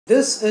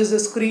This is the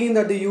screen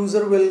that the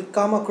user will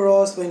come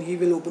across when he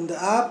will open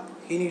the app.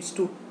 He needs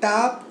to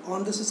tap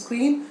on this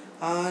screen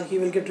and he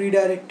will get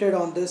redirected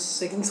on this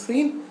second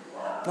screen.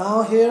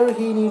 Now here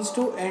he needs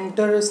to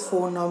enter his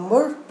phone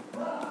number.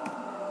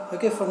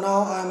 Okay, for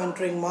now I am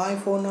entering my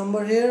phone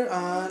number here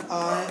and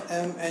I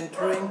am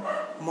entering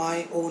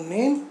my own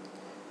name.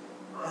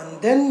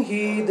 And then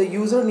the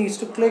user needs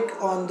to click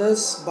on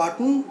this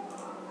button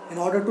in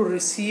order to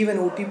receive an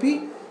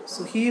OTP.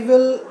 So he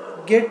will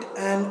get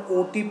an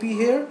OTP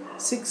here,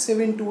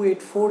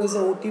 67284 is the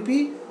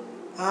OTP,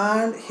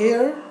 and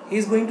here he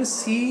is going to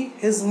see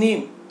his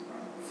name.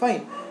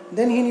 Fine.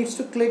 Then he needs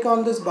to click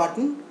on this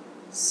button.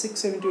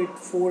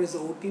 67284 is the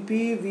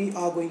OTP. We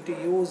are going to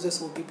use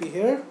this OTP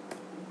here.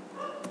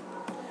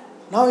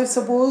 Now if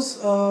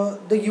suppose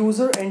the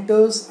user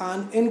enters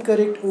an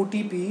incorrect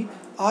OTP,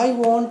 I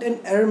want an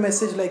error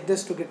message like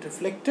this to get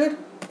reflected.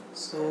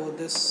 So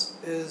this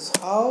is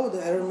how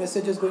the error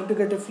message is going to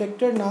get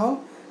reflected.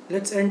 Now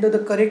let's enter the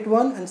correct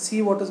one and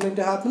see what is going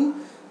to happen.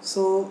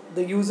 So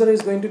the user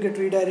is going to get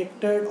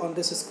redirected on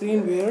this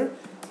screen where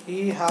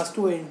he has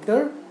to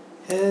enter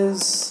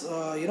his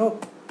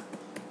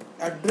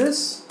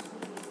address.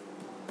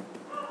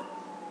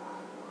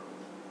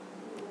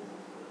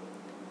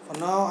 For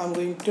now I'm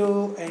going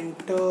to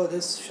enter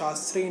this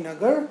Shastri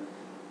Nagar.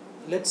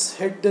 Let's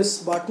hit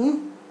this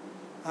button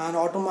and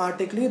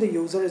automatically the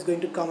user is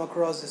going to come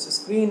across this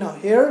screen. Now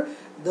here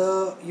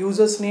the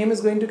user's name is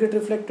going to get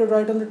reflected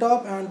right on the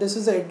top, and this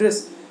is the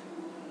address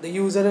the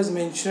user has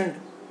mentioned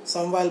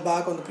some while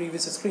back on the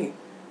previous screen.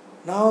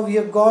 Now we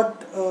have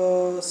got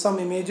some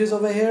images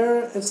over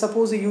here. If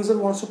suppose the user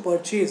wants to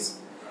purchase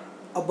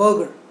a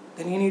burger,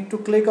 then he need to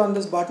click on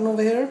this button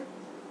over here.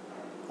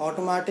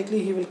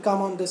 Automatically he will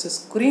come on this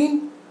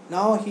screen.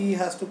 Now he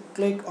has to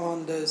click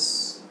on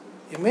this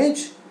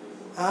image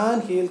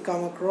and he will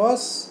come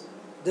across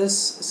this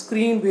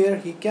screen where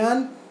he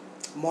can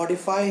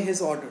modify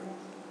his order.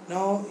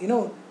 Now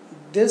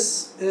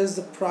this is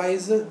the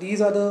price.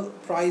 These are the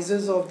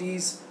prices of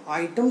these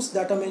items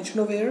that are mentioned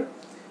over here.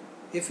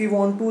 If we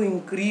want to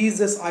increase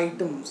this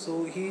item,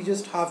 so he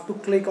just have to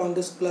click on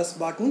this plus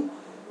button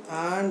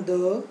and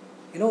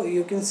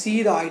you can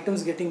see the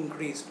items getting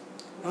increased.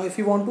 Now if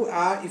you want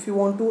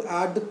to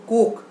add the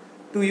Coke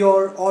to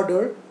your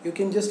order, you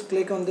can just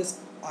click on this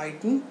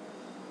item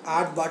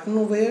add button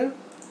over here,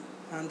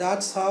 and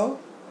that's how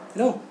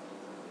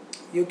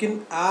you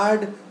can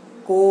add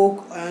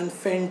Coke and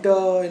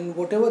Fanta and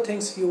whatever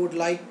things you would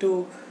like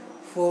to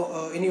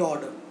for any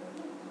order.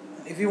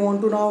 If you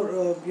want to now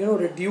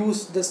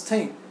reduce this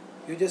thing,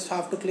 you just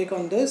have to click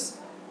on this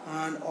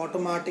and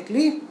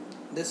automatically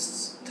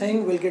this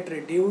thing will get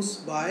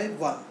reduced by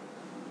 1.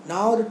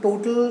 Now the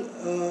total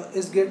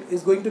is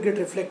going to get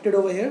reflected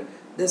over here.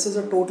 This is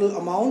a total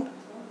amount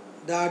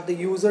that the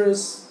user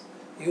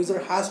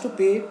has to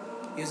pay,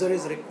 user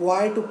is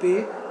required to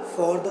pay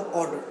for the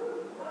order.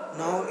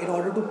 Now in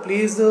order to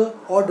place the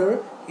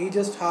order, he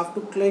just have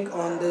to click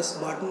on this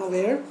button over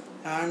here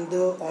and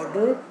the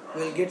order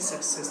will get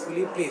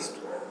successfully placed.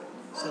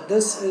 So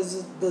this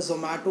is the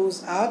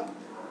Zomato's app,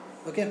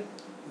 okay,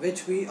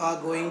 which we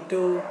are going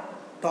to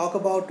talk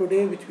about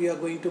today, which we are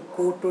going to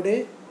code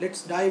today.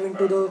 Let's dive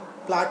into the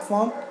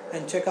platform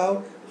and check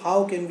out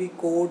how can we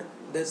code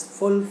this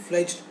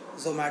full-fledged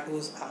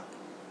Zomato's app.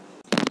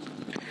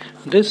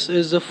 This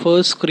is the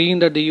first screen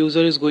that the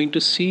user is going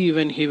to see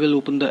when he will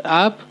open the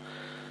app.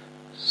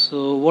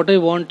 So what I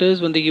want is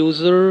when the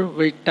user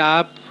will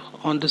tap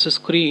on this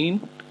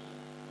screen,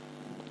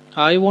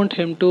 I want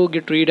him to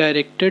get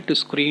redirected to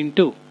screen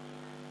 2.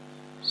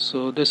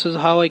 So this is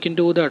how I can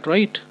do that,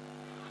 right?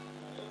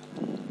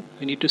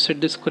 We need to set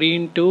the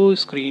screen to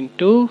screen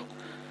 2,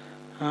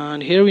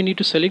 and here we need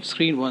to select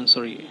screen 1.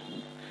 Sorry,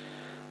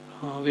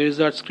 where is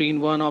that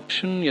screen 1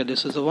 option? Yeah,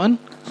 this is the one.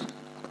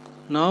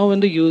 Now when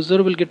the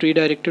user will get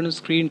redirected to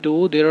screen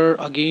 2, there are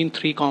again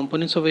 3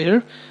 components over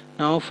here.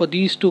 Now for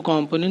these 2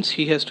 components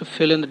he has to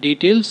fill in the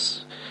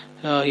details.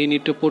 He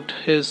need to put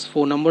his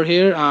phone number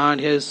here and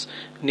his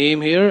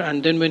name here,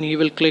 and then when he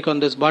will click on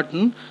this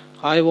button,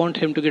 I want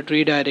him to get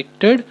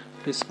redirected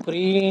to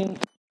screen.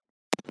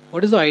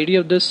 What is the ID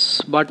of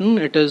this button?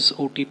 It is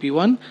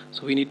OTP1.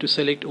 So we need to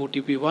select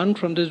OTP1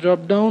 from this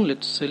drop down.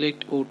 Let's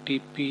select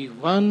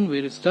OTP1.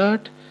 Where is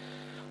that?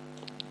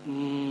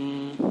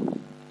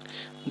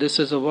 This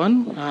is a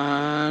 1,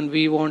 and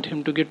we want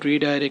him to get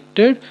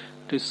redirected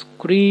to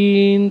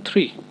screen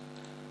 3.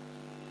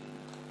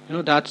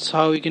 That's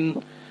how we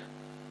can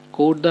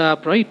code the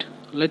app, right?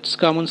 Let's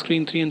come on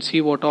screen 3 and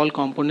see what all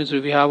components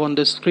we have on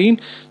this screen.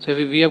 So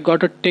we have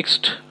got a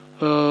text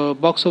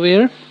box over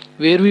here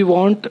where we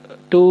want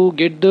to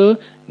get the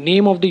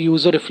name of the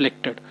user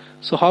reflected.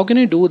 So how can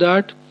I do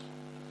that?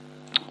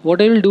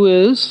 What I will do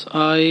is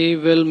I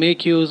will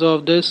make use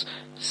of this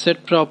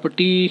set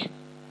property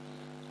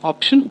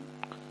option,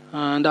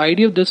 and the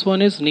ID of this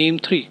one is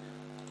name3,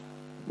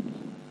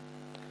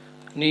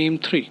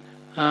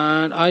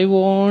 and I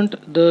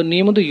want the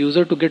name of the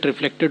user to get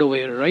reflected over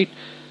here, right?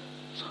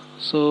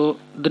 So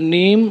the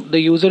name, the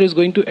user is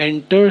going to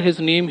enter his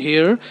name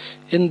here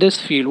in this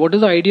field. What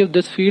is the ID of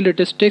this field? It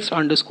is text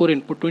underscore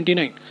input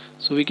 29.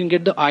 So we can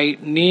get the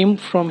name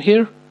from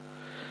here.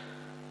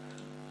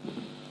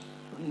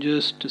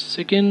 Just a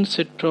second.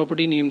 Set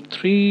property name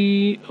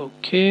 3.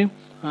 Okay.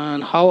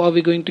 And how are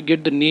we going to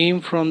get the name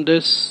from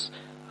this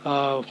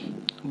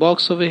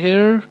box over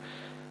here?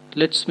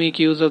 Let's make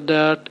use of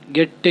that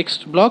get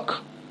text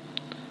block.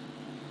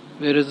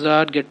 Where is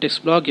that get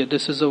text block? Yeah,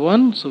 this is the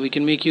one. So we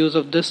can make use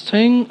of this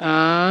thing,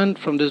 and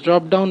from this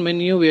drop down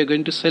menu we are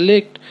going to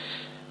select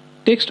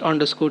text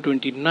underscore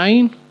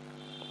 29.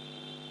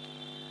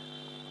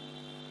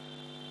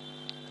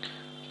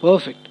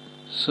 Perfect.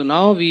 So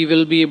now we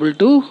will be able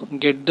to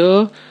get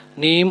the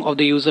name of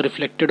the user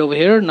reflected over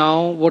here.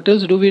 Now what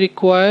else do we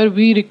require?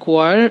 We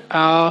require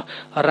a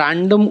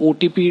random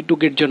OTP to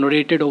get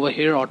generated over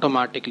here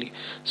automatically.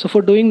 So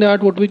for doing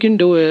that, what we can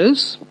do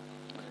is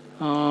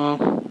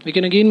we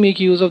can again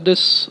make use of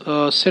this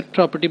set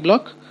property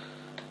block.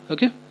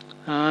 Okay,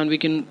 and we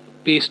can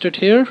paste it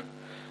here.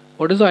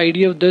 What is the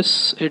ID of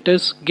this? It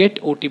is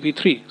get OTP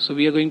 3. So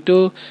we are going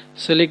to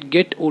select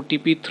get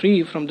OTP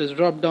 3 from this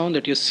drop down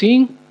that you're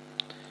seeing.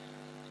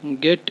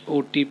 Get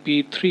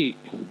OTP 3.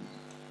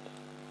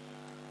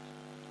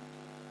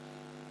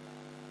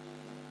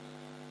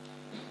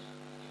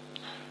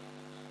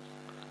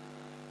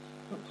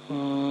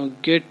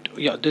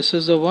 This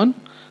is the one.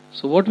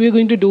 So what we are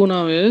going to do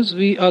now is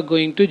we are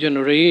going to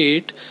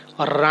generate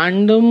a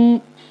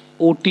random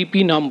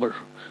OTP number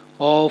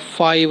of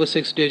 5 or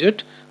 6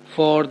 digit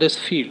for this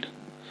field.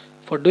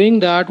 For doing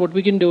that, what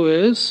we can do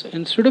is,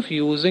 instead of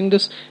using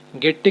this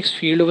get text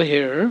field over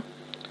here,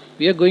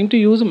 we are going to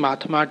use a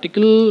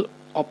mathematical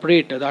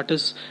operator, that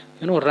is,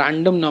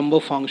 random number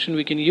function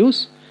we can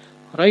use,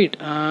 right?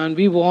 And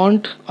we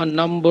want a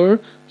number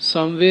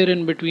somewhere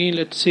in between,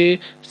 let's say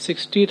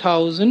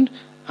 60,000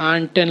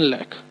 and 10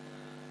 lakh.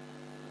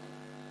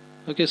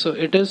 Okay, so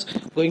it is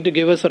going to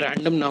give us a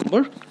random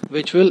number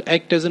which will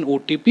act as an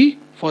OTP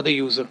for the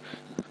user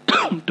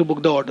to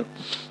book the order.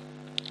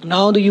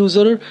 Now the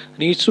user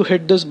needs to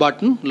hit this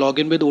button,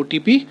 login with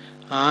OTP,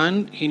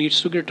 and he needs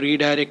to get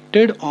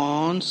redirected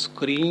on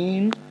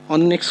screen,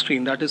 on the next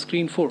screen, that is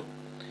screen 4.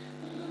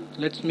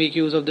 Let's make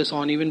use of this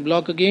on even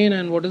block again.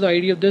 And what is the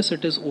ID of this?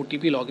 It is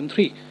OTP login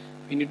 3.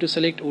 We need to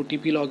select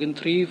OTP login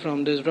 3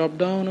 from this drop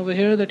down over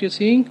here that you're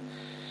seeing.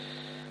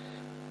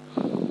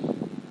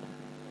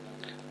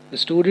 The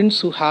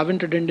students who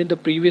haven't attended the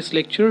previous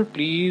lecture,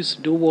 please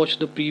do watch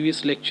the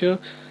previous lecture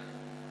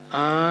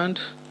and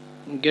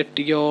get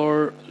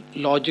your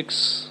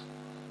logics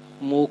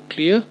more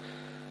clear.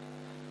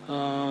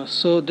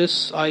 So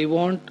this I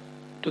want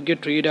to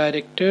get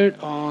redirected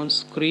on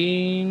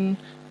screen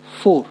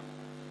 4.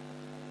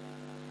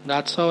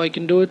 That's how I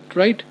can do it,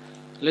 right?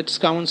 Let's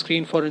come on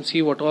screen 4 and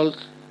see what all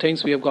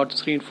things we have got to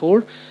screen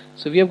 4.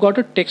 So we have got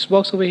a text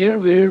box over here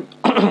where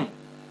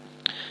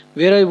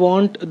where I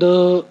want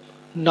the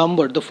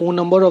number, the phone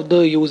number of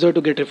the user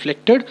to get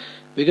reflected,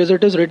 because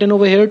it is written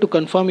over here, to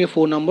confirm your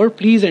phone number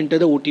please enter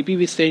the OTP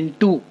we sent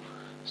to.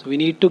 So we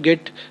need to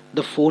get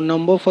the phone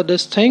number for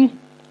this thing.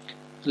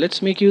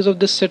 Let's make use of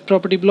this set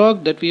property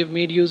block that we have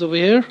made use over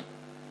here.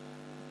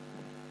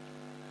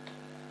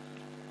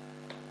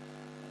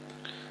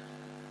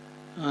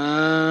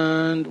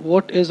 And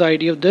what is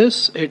ID of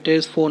this? It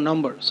is phone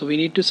number. So we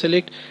need to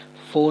select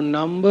phone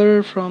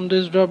number from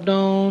this drop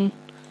down.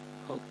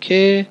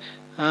 Okay,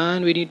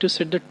 and we need to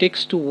set the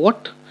text to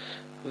what?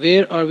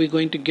 Where are we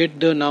going to get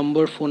the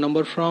phone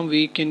number from?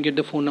 We can get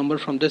the phone number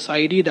from this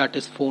ID, that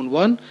is phone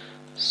 1.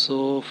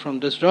 So from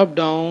this drop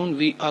down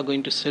we are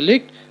going to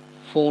select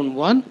phone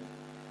 1.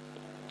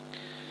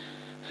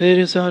 Where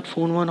is that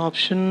phone 1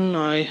 option?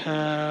 I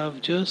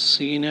have just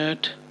seen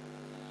it.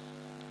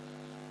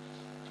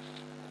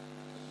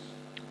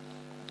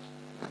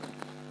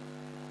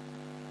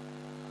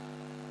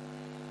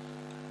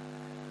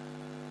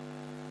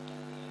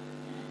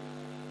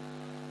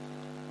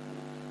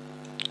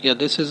 Yeah,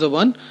 this is the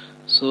one.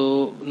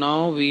 So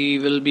now we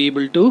will be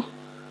able to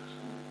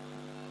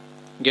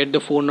get the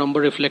phone number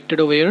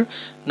reflected over here.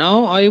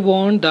 Now I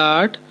want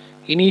that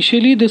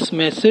initially this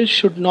message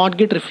should not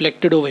get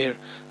reflected over here.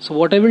 So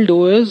what I will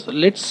do is,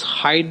 let's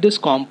hide this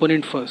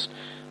component first.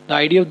 The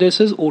idea of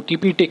this is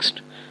OTP text.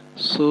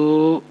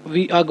 So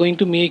we are going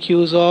to make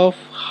use of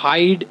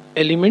hide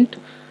element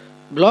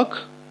block.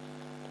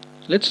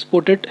 Let's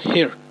put it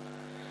here.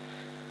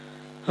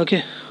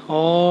 Okay,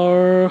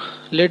 or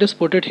let us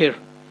put it here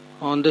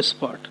on this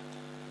part.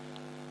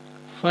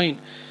 Fine.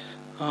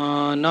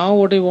 Now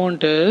what I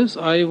want is,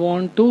 I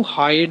want to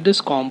hide this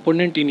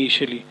component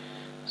initially.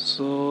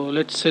 So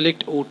let's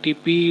select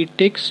OTP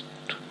text.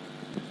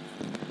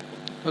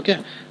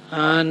 Okay,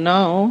 and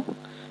now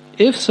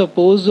if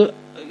suppose the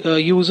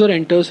user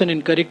enters an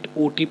incorrect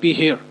OTP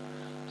here,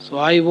 so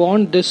I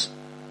want this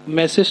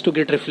message to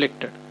get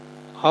reflected.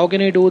 How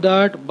can I do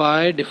that?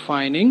 By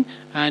defining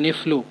an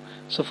if loop.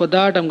 So for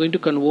that I'm going to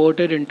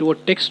convert it into a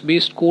text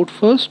based code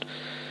first.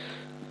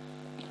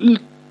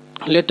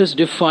 Let us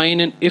define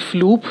an if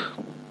loop.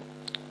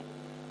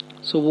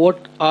 So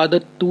what are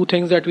the two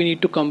things that we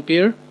need to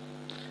compare?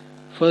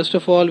 First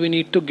of all, we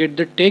need to get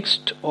the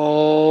text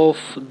of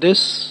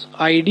this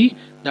ID,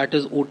 that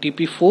is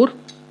OTP4,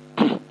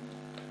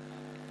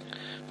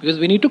 because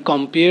we need to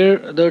compare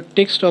the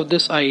text of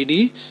this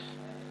ID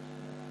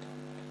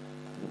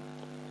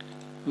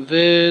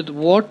with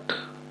what?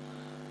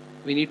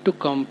 We need to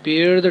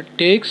compare the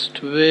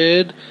text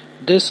with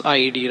this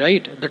ID,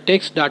 right? The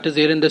text that is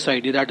there in this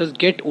ID, that is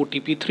get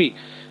OTP3.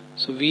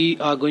 So we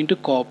are going to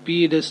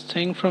copy this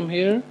thing from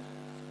here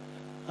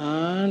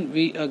and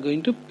we are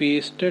going to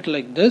paste it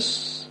like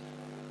this.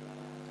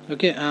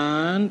 Okay,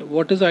 and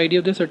what is the ID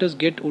of this? It is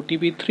get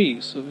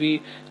OTP3. So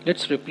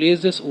let's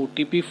replace this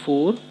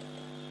OTP4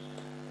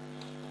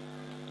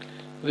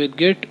 with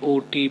get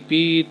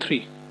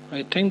OTP3.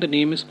 I think the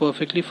name is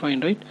perfectly fine,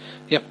 right?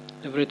 Yeah,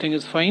 everything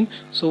is fine.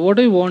 So what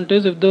I want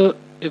is,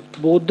 if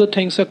both the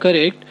things are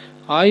correct,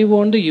 I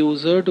want the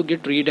user to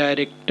get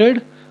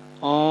redirected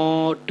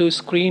to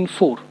screen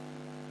 4.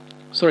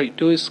 Sorry,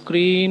 to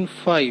screen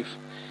 5.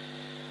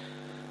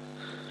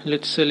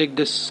 Let's select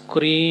the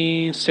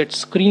set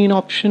screen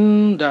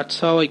option. That's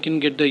how I can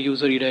get the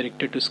user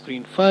redirected to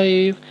screen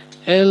 5.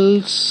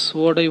 Else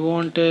what I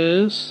want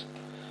is,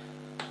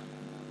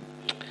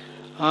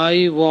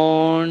 I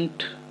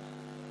want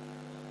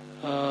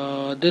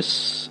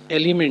this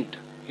element,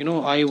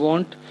 I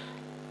want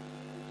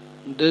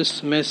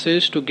this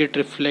message to get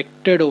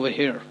reflected over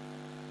here.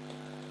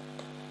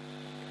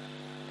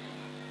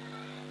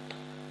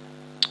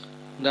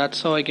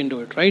 That's how I can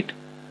do it, right?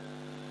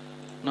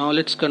 Now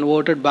let's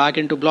convert it back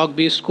into block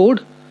based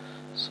code.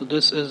 So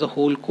this is the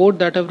whole code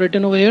that I've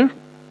written over here.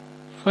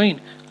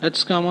 Fine,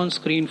 let's come on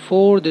screen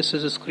 4. This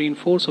is a screen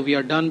 4, so we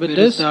are done with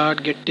this.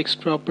 That get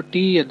text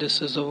property,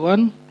 this is a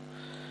 1.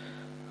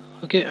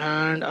 Okay,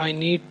 and I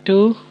need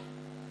to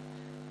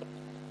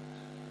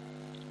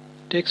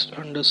text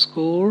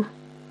underscore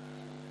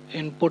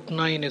input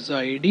 9 is the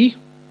ID.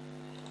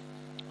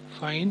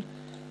 Fine.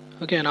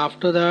 Okay, and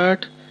after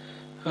that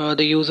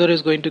the user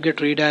is going to get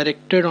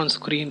redirected on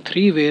screen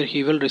 3, where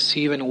he will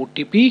receive an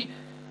OTP.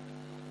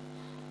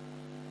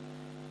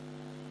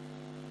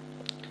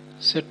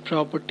 Set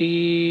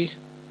property.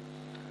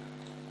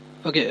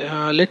 Okay,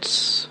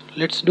 let's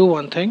do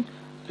one thing.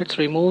 Let's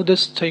remove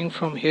this thing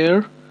from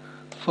here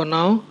for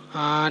now,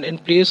 and in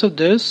place of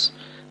this,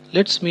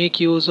 let's make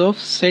use of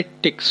set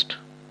text.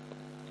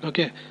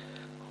 Okay,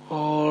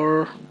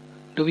 or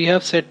do we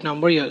have set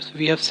number? Yes,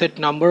 we have set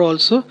number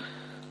also.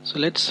 So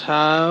let's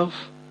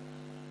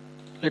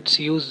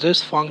use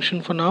this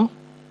function for now.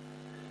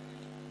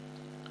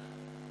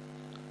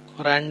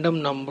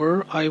 Random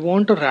number. I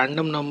want a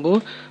random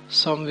number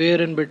somewhere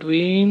in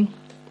between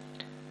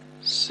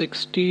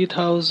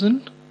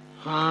 60,000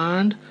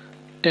 and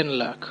 10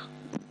 lakh.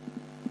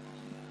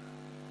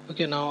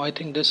 Okay, now I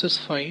think this is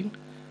fine.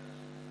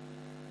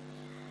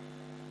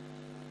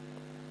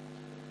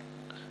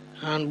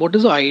 And what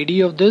is the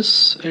ID of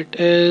this? It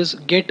is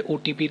get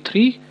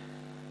OTP3.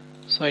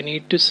 So I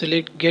need to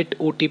select get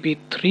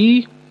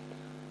OTP3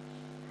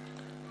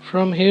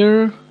 from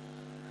here.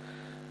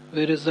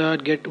 Where is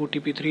that? Get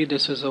OTP3.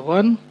 This is a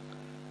 1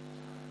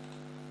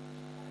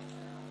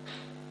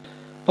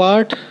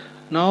 part.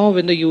 Now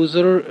when the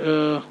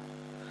user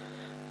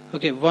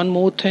okay, one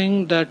more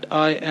thing that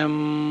I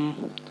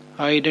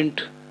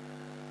didn't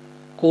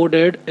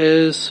coded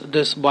is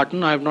this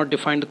button. I have not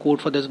defined the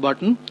code for this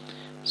button.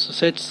 So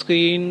set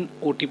screen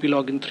OTP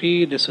login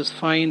 3. This is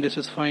fine, this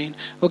is fine.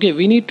 Okay,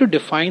 we need to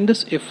define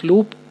this if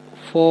loop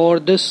for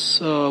this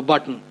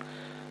button.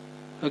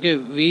 Okay,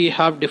 we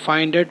have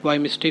defined it by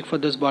mistake for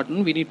this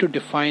button. We need to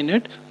define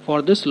it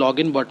for this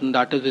login button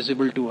that is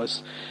visible to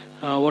us.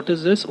 What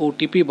is this?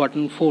 OTP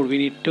button 4. We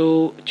need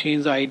to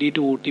change the ID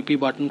to OTP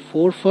button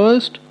 4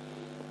 first.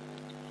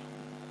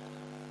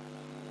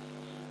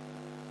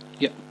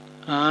 Yeah,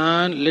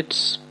 and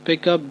let's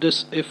pick up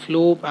this if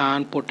loop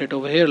and put it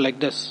over here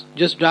like this.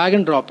 Just drag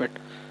and drop it.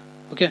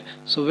 Okay,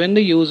 so when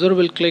the user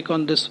will click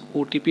on this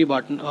OTP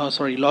button,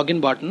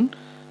 login button,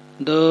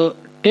 the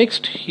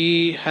text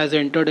he has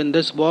entered in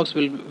this box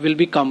will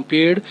be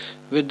compared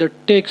with the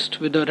text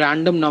with a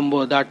random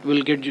number that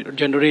will get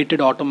generated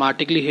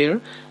automatically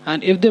here,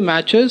 and if they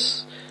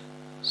matches,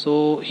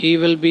 so he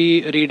will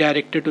be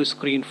redirected to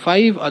screen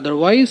 5,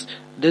 otherwise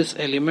this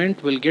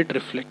element will get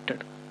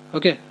reflected.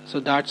 Okay, so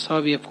that's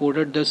how we have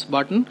coded this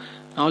button.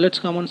 Now let's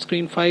come on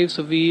screen 5.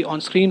 So on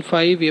screen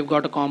 5 we have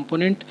got a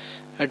component,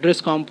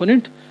 address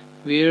component,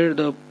 where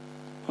the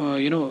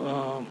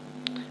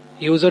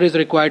user is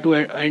required to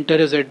enter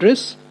his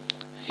address.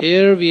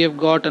 Here we have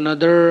got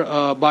another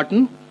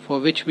button for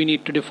which we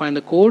need to define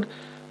the code.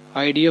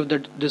 ID of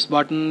this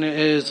button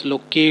is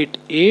locate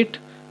 8.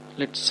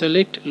 Let's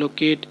select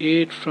locate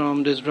 8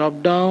 from this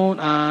drop down,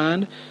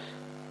 and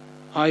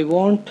I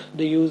want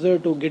the user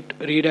to get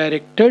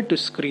redirected to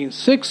screen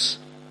 6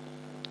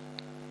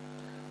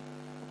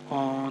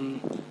 on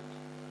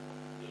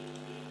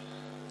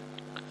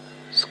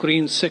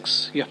screen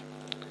 6. Yeah,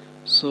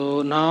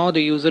 so now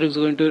the user is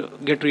going to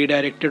get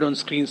redirected on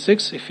screen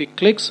 6. If he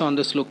clicks on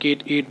this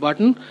locate 8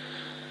 button,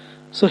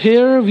 So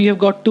here we have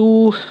got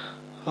two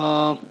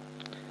uh,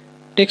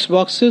 text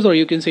boxes, or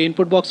you can say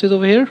input boxes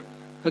over here.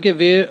 Okay,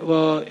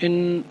 where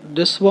in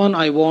this one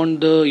I want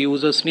the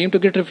user's name to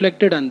get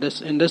reflected, and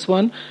in this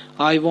one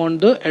I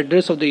want the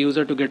address of the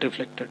user to get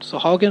reflected. So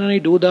how can I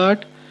do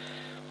that?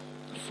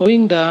 For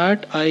doing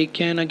that, I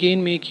can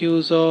again make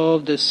use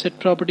of this set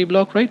property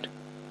block, right?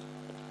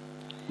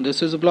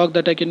 This is a block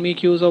that I can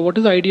make use of. What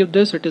is the ID of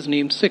this? It is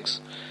name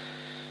 6.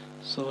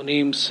 So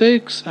name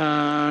 6,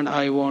 and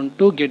I want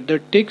to get the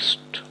text.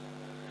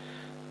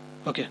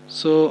 Okay,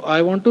 so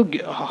I want to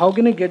get, how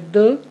can I get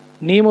the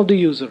name of the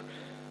user?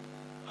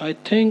 I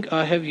think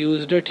I have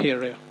used it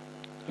here. Yeah.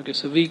 Okay,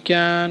 so we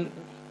can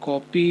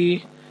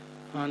copy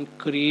and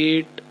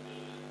create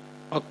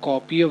a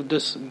copy of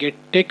this get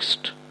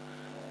text,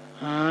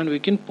 and we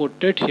can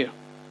put it here.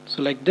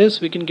 So like this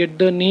we can get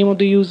the name of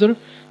the user.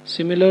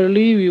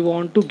 Similarly, we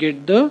want to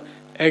get the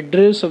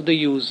address of the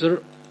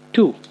user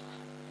too.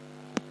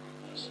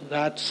 So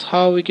that's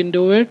how we can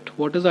do it.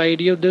 What is the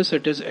ID of this?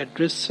 It is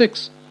address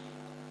 6.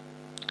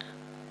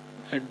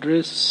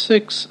 Address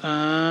 6.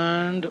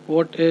 And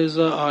what is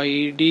the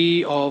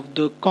ID of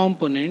the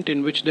component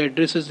in which the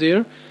address is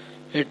there?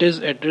 It is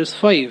address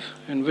 5,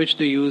 in which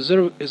the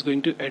user is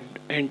going to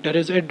enter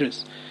his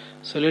address.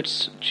 So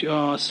let's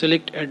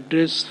select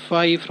address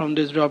 5 from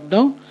this drop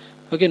down.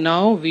 Okay,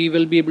 now we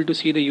will be able to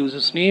see the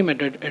user's name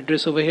and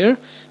address over here.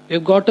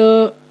 We've got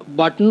a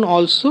button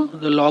also,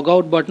 the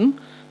logout button.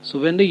 So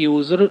when the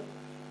user,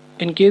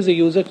 in case the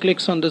user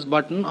clicks on this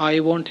button, I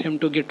want him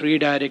to get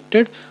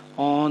redirected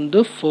on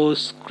the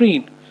first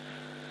screen.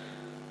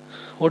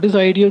 What is the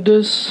ID of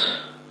this?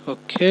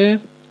 Okay,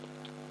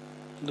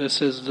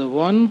 this is the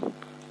one,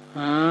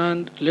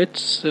 and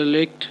let's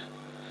help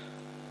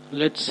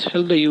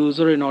the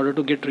user in order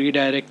to get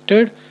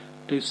redirected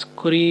to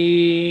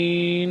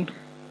screen.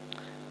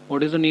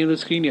 What is the name of the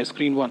screen? Yes,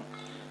 screen 1.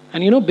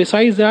 And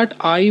besides that,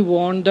 I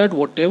want that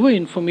whatever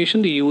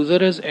information the user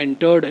has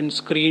entered in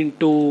screen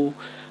 2,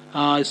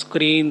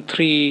 screen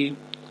 3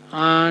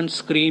 and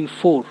screen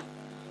 4,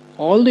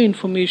 all the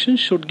information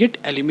should get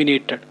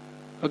eliminated.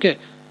 Okay,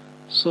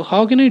 so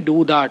how can I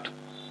do that?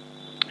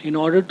 In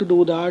order to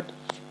do that,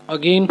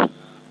 again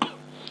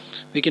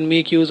we can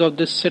make use of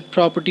this set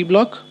property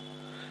block.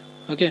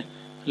 Okay,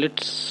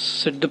 let's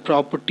set the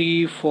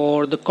property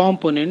for the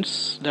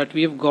components that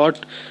we have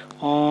got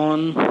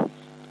on.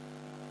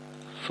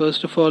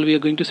 First of all, we are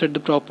going to set the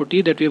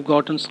property that we have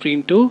got on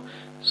screen 2.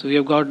 So we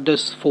have got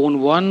this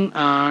phone 1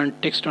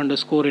 and text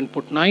underscore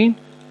input 9.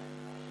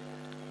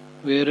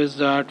 Where is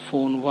that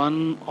phone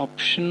 1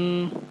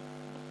 option?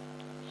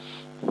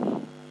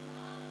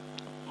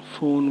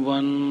 Phone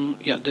 1,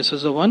 yeah, this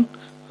is the one.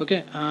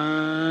 Okay,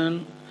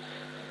 and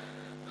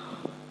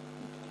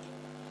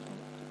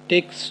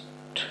text,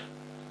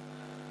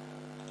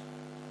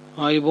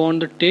 I want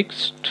the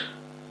text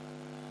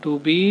to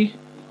be,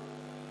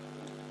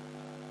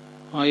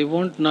 I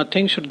want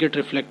nothing should get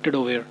reflected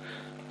over here,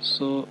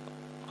 so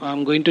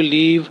I'm going to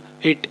leave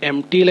it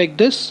empty like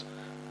this.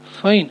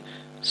 Fine.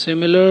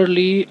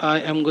 Similarly, I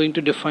am going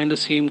to define the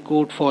same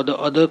code for the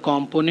other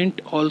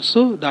component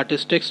also, that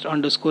is text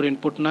underscore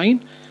input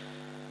 9.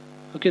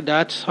 Okay,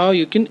 that's how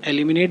you can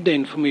eliminate the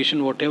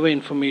information, whatever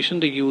information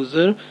the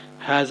user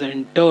has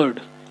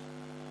entered.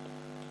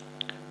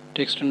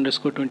 Text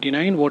underscore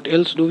 29. What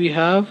else do we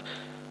have?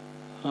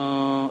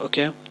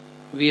 Okay,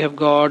 we have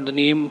got the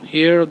name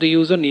here of the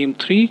user, name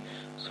 3.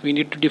 So we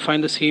need to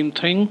define the same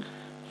thing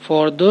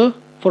for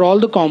all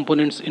the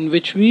components in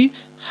which we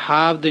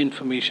have the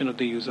information of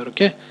the user.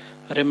 Okay,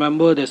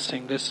 remember this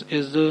thing. This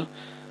is the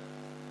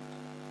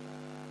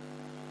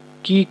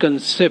key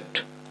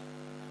concept.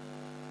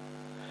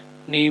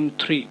 Name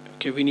 3.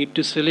 Okay, we need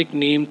to select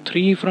name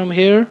 3 from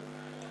here.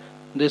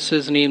 This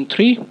is name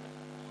 3.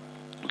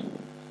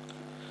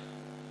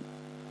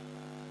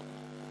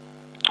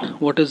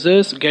 What is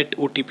this? Get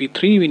OTP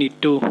 3. We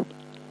need to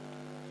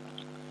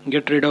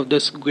get rid of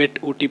this get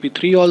OTP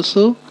 3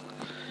 also.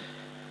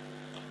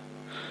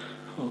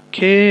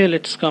 Okay,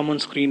 let's come on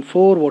screen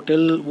 4. What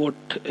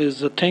is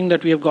the thing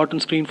that we have got on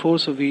screen 4?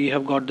 So we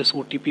have got this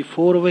OTP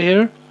 4 over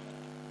here.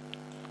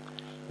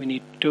 We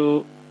need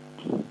to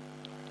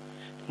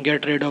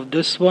get rid of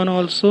this one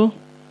also.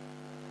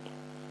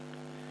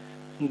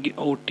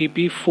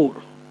 OTP 4.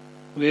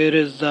 Where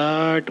is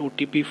that?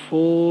 OTP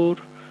 4.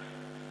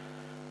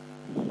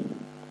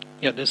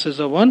 Yeah, this is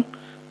the one.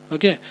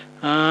 Okay,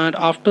 and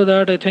after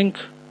that I think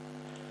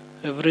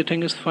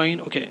everything is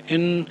fine. Okay,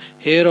 in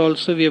here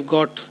also we have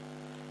got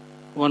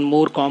one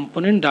more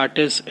component, that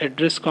is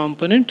address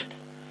component.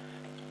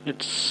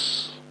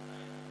 Let's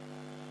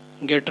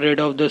get rid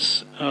of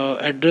this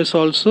address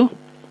also,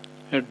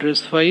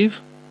 address 5.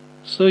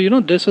 So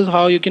this is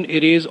how you can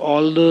erase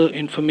all the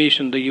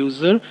information the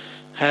user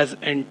has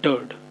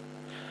entered.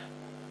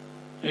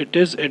 It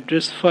is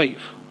address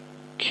 5.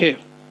 Okay,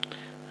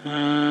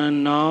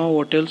 and now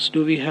what else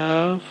do we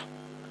have?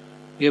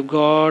 We have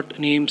got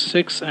name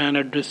 6 and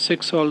address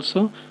 6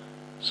 also.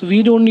 So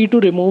we don't need to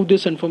remove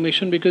this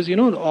information because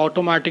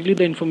automatically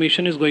the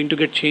information is going to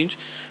get changed.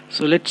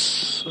 So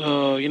let's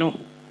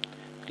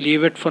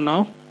leave it for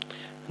now.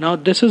 Now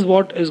this is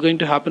what is going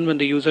to happen when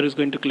the user is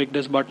going to click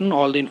this button.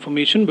 All the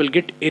information will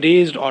get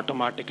erased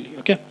automatically,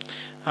 okay,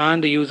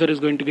 and the user is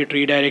going to get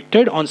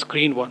redirected on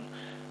screen 1.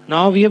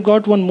 Now we have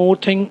got one more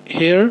thing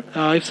here.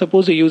 If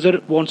suppose a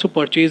user wants to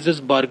purchase this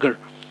burger,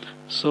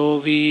 so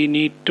we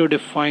need to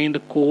define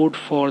the code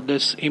for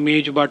this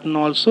image button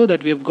also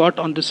that we have got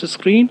on this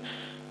screen.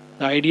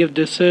 The ID of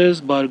this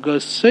is burger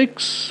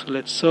 6.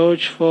 Let's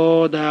search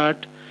for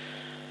that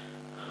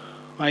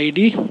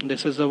ID.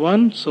 This is the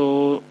one.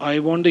 So I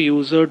want the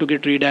user to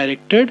get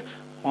redirected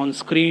on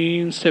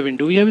screen 7.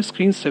 Do we have a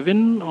screen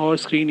 7 or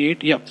screen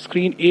 8? Yeah,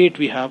 screen 8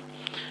 we have.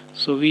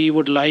 So we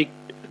would like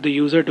the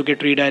user to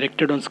get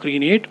redirected on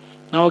screen 8.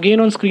 Now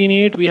again on screen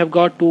 8 we have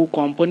got three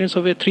components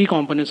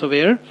over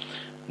here.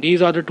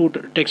 These are the two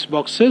text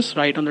boxes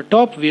right on the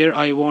top where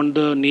I want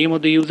the name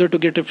of the user to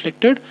get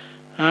reflected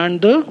and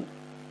the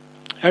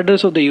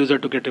address of the user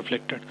to get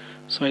reflected.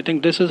 So I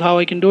think this is how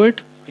I can do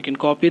it. I can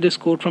copy this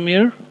code from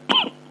here.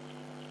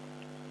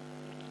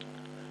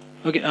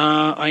 Okay,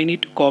 I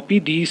need to copy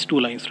these two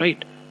lines,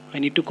 right? I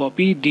need to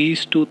copy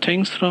these two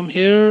things from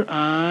here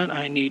and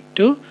I need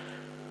to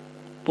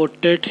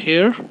put it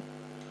here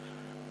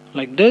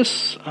like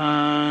this.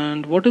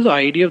 And what is the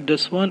ID of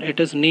this one? It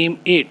is name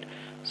 8.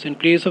 So in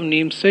place of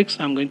name 6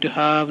 I'm going to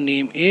have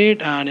name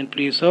 8, and in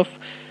place of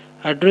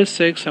address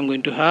 6 I'm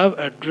going to have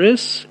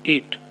address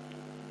 8.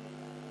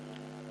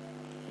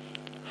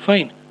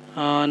 Fine.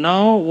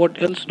 Now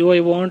what else do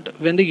I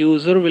want? When the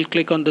user will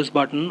click on this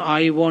button,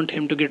 I want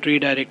him to get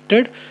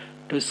redirected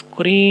to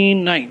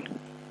screen 9.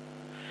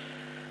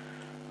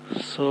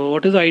 So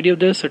what is the ID of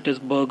this? It is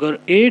burger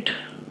 8.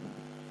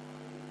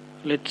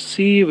 Let's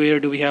see, where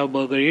do we have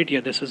burger 8?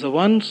 Yeah, this is the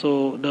one.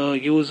 So the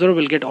user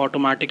will get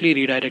automatically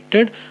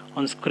redirected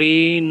on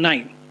screen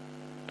 9.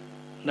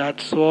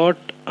 That's what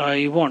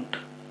I want.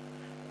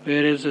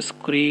 Where is the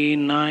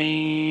screen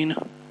 9?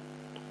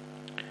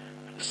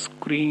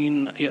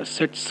 Screen, yeah,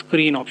 set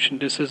screen option.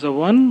 This is the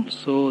one.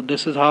 So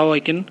this is how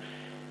I can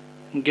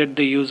get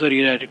the user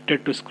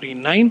redirected to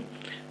screen 9.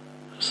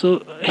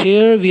 So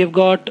here we have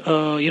got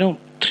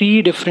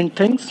three different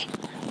things.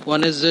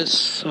 One is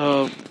this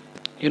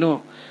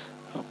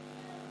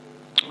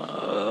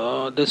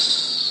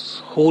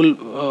this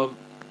whole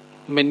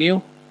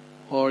menu,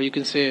 or you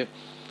can say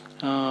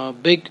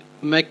Big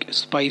Mac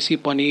spicy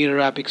paneer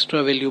wrap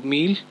extra value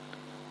meal.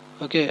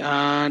 Okay,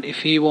 and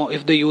if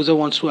the user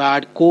wants to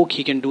add Coke,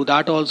 he can do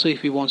that also.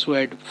 If he wants to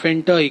add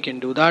Fanta, he can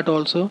do that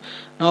also.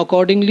 Now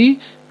accordingly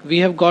we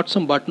have got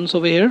some buttons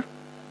over here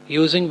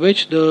using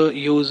which the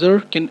user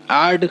can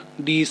add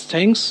these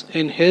things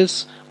in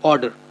his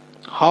order.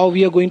 How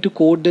we are going to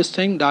code this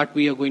thing, that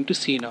we are going to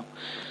see now.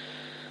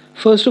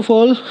 First of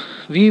all,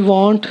 we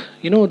want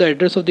the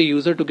address of the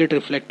user to get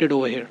reflected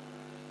over here.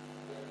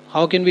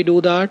 How can we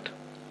do that?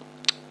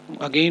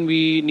 Again,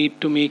 we need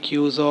to make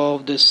use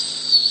of this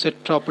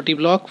set property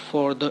block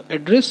for the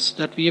address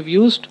that we have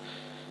used.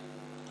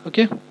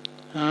 Okay,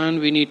 and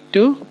we need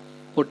to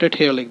put it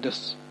here like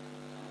this.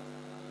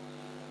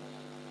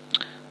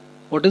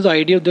 What is the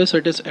ID of this?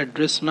 It is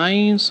address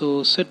 9.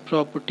 So set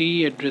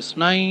property address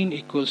 9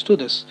 equals to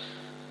this.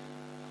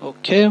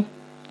 Okay,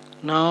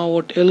 now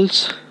what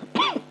else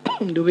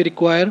do we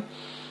require?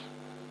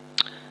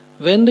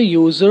 When the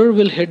user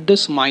will hit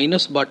this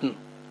minus button,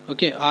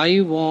 okay,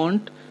 I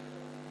want,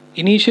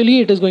 initially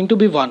it is going to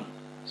be 1.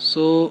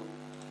 So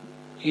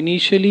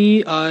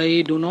initially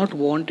I do not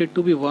want it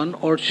to be 1,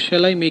 or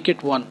shall I make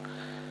it 1?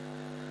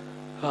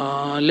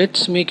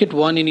 Let's make it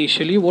 1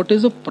 initially. What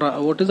is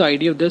the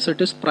ID of this?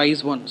 It is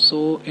price 1.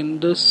 So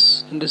in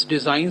this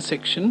design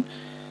section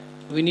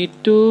we need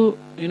to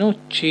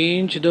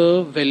change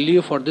the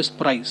value for this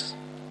price.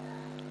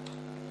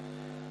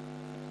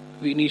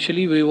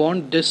 Initially we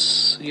want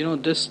this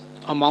this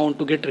amount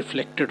to get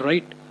reflected,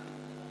 right?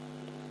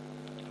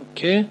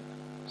 Okay,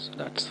 so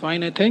that's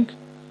fine. I think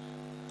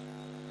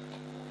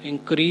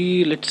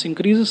let's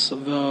increase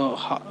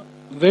the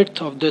width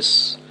of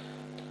this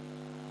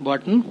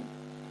button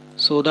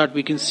so that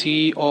we can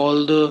see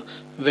all the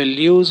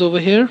values over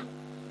here.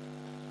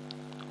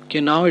 Okay,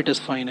 now it is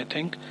fine, I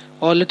think.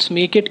 Or let's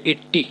make it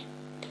 80.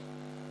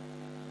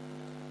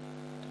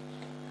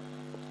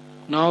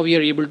 Now we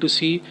are able to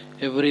see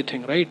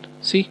everything, right?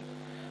 See,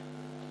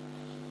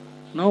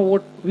 now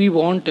what we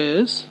want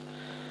is,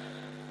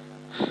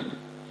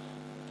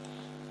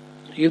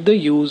 if the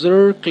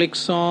user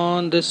clicks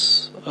on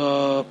this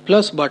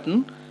plus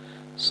button,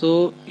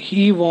 so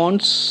he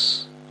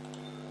wants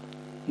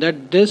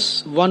that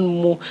this one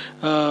more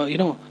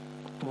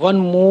one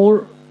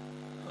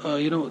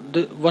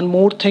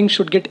more thing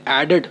should get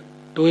added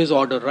to his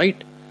order,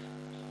 right?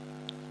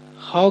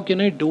 How can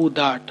I do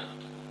that?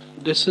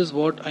 This is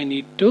what I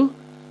need to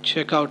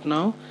check out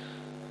now.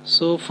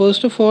 So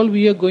first of all,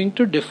 we are going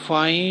to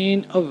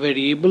define a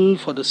variable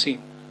for the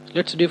same.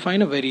 Let's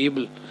define a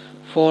variable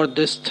for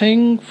this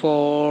thing.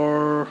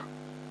 First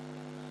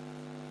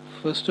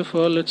of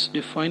all, let's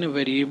define a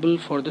variable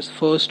for this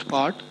first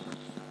part.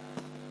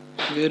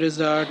 Where is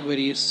that?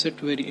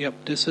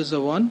 Yep, this is the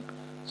one.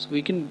 So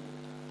we can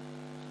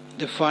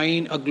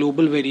define a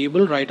global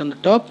variable right on the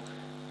top.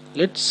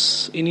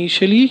 Let's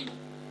initially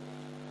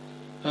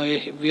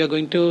we are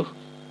going to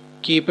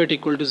keep it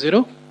equal to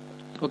 0.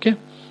 Okay,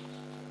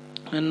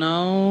 and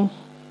now,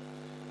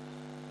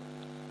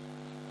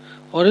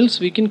 or else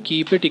we can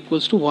keep it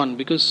equals to 1,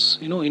 because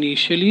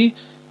initially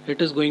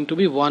it is going to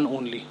be 1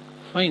 only.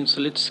 Fine,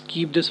 so let's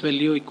keep this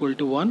value equal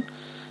to 1.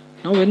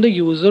 Now when the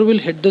user will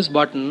hit this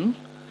button,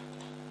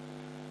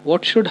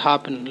 what should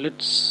happen?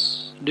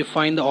 Let's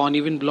define the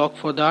uneven block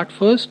for that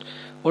first.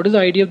 What is the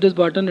ID of this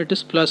button? It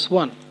is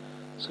 +1.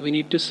 So we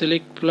need to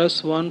select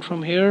 +1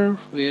 from here.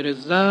 Where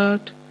is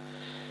that?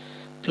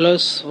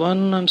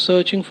 +1 I'm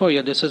searching for.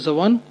 Yeah, this is the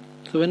one.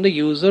 So when the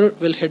user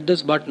will hit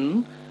this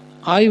button,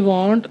 I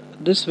want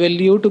this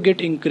value to get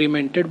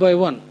incremented by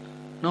 1.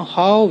 Now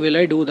how will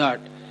I do that?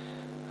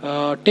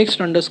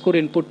 Text underscore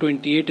input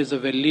 28 is the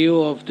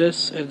value of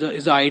this,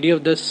 is the ID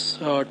of this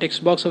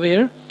text box over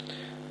here.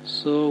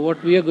 So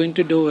what we are going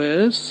to do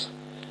is,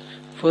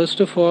 first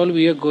of all,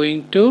 we are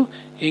going to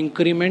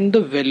increment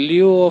the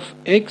value of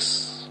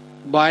x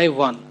by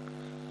 1.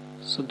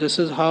 So this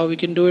is how we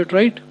can do it,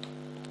 right?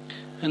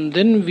 And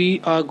then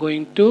we are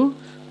going to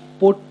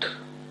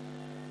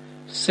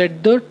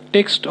set the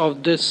text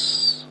of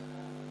this.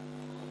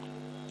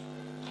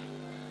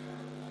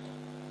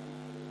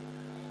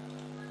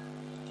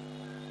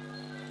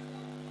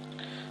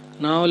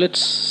 Now let's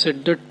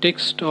set the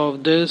text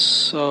of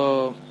this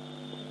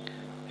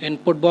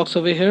input box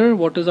over here.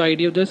 What is the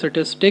ID of this? It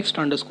is text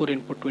underscore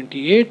input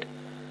 28.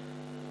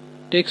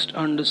 Text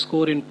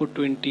underscore input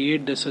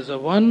 28. This is a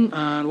 1.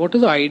 And what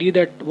is the ID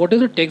what is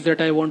the text that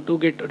I want to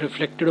get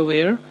reflected over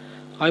here?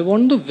 I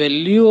want the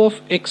value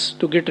of x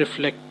to get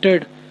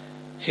reflected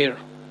here.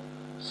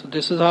 So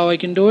this is how I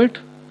can do it.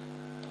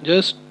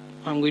 Just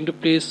I'm going to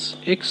place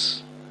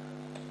x.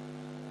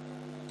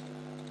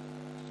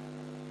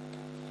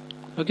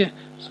 Okay,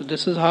 so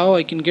this is how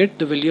I can get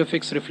the value of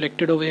x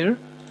reflected over here.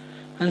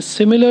 And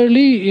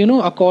similarly,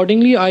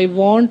 accordingly, I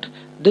want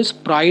this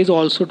price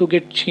also to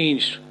get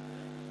changed.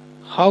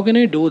 How can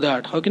I do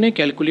that? How can I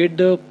calculate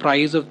the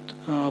price of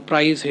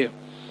price here?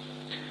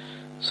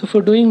 So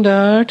for doing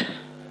that,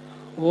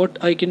 what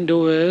I can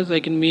do is I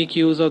can make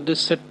use of this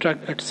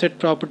set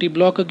property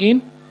block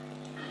again.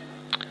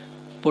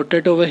 Put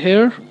it over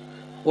here.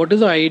 What is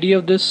the ID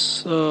of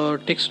this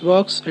text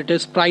box? It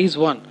is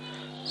price1.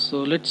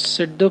 So let's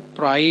set the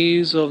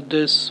price of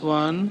this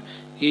one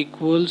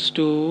equals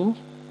to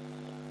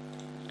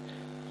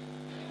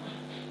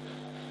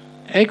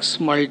x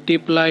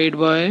multiplied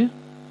by,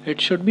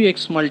 it should be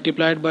x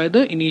multiplied by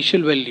the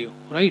initial value,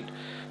 right?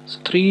 So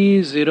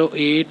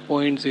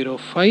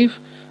 308.05.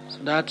 So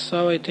that's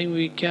how I think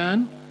we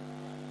can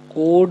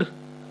code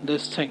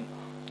this thing.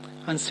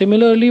 And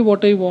similarly,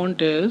 what I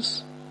want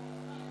is,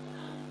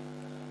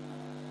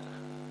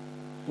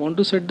 want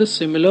to set the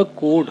similar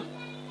code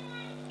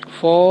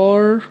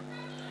for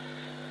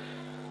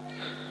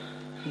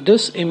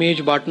this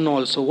image button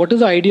also. What is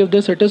the ID of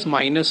this? It is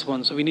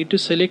 -1. So we need to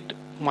select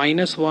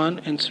 -1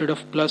 instead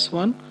of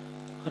 +1,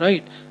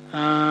 right?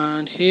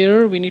 And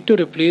here we need to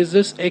replace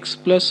this x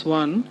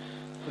 +1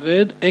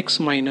 with x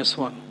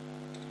 -1,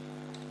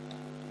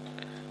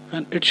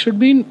 and it should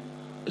be in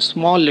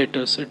small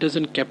letters. It is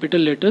in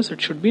capital letters,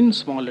 it should be in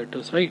small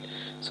letters, right?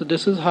 So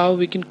this is how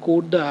we can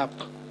code the app.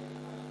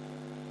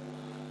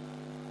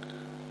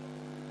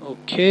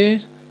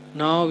 Okay,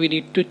 now we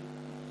need to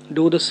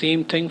do the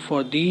same thing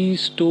for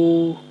these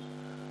two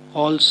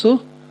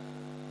also.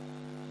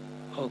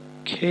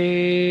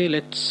 Okay,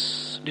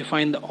 let's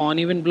define the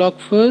uneven block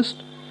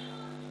first.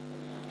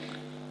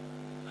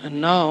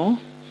 And now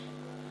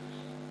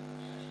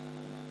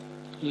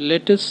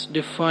let us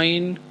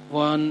define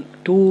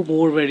two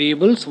more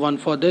variables, one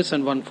for this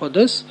and one for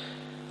this,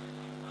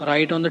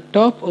 right on the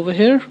top over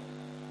here.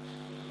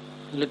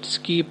 Let's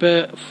keep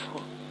a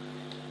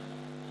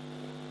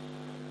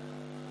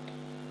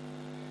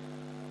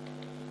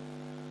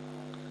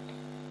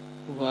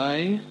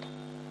y,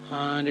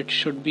 and it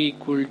should be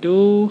equal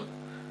to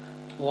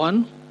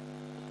 1.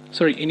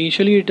 Sorry,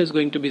 initially it is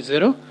going to be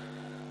 0.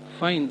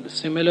 Fine,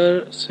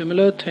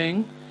 similar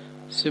thing.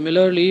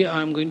 Similarly,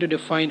 I'm going to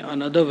define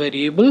another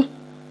variable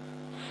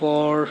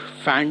for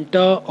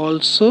Fanta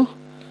also.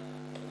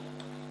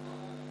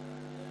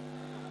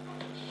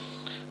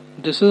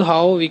 This is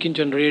how we can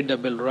generate the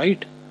bill,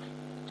 right?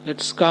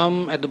 Let's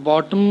come at the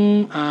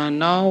bottom, and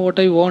now what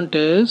I want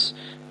is,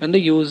 when the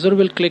user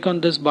will click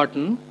on this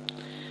button,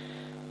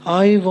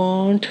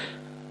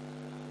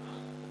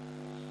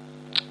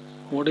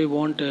 what I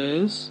want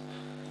is,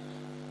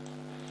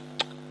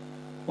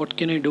 what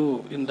can I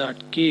do in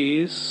that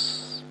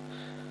case?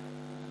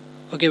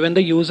 Okay, when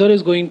the user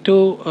is going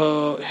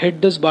to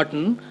hit this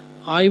button,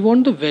 I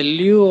want the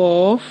value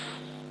of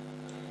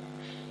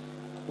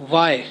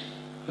y.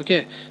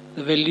 Okay,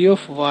 the value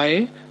of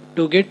y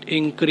to get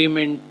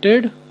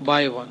incremented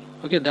by 1.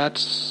 Okay,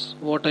 that's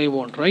what I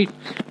want, right?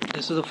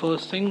 This is the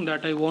first thing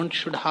that I want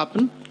should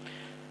happen.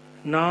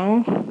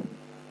 Now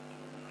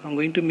I'm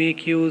going to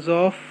make use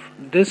of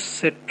this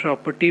set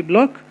property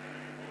block.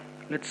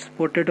 Let's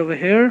put it over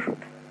here.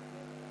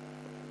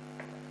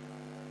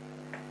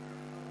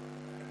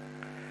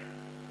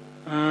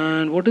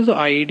 And what is the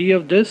ID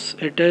of this?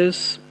 It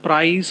is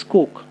price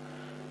Coke.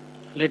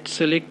 Let's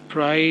select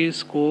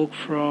price Coke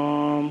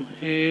from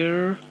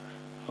here.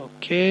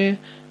 Okay,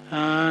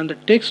 and the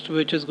text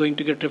which is going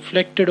to get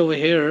reflected over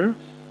here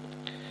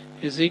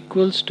is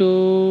equals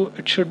to,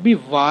 it should be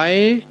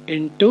y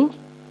into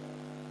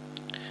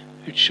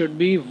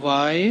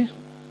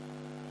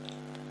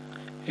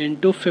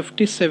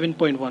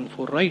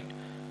 57.14, right?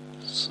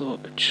 So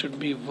it should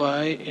be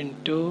y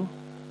into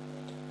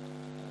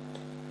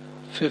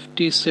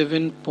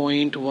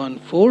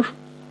 57.14.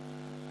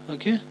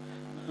 okay,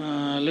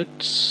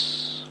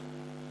 let's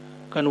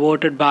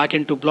convert it back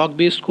into block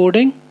based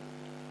coding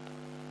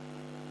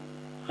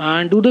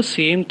and do the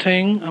same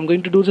thing. I'm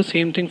going to do the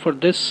same thing for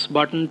this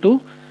button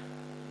too.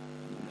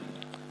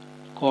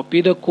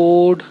 Copy the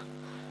code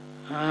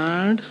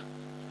and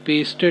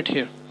paste it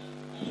here.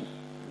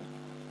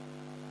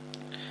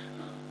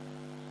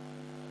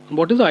 And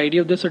what is the ID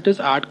of this? It is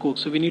add Coke,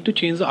 so we need to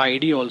change the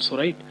ID also,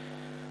 right?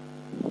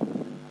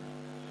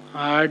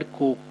 Add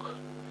Coke.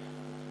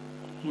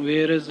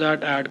 Where is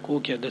that add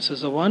Coke? Yeah, this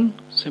is the one.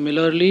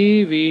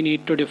 Similarly, we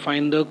need to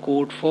define the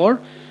code for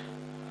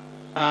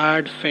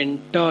add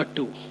Fanta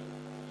 2,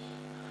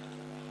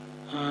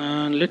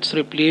 and let's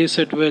replace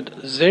it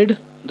with Z,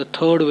 the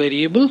third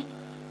variable.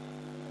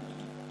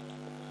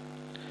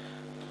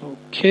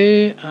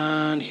 Okay,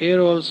 and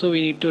here also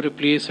we need to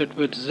replace it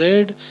with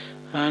Z,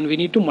 and we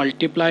need to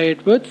multiply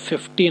it with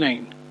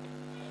 59,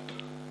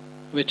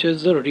 which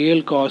is the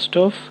real cost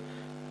of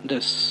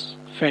this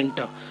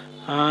Fanta.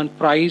 And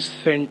price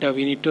Fanta,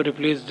 we need to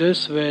replace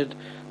this with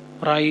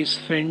price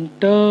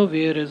Fanta.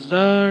 Where is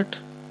that?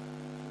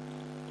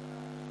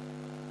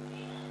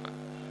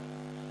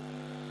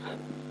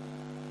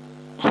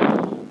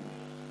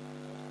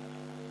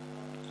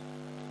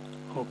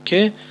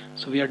 Okay,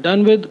 so we are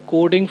done with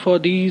coding for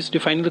these,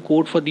 defining the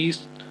code for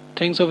these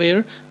things over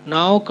here.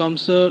 Now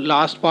comes the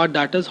last part,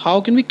 that is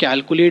how can we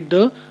calculate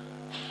the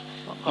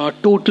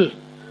total.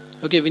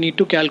 Okay, we need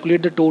to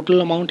calculate the total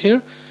amount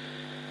here.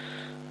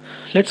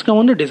 Let's come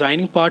on the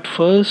designing part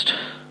first.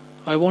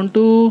 I want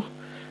to,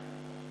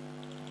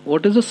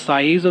 what is the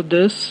size of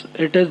this?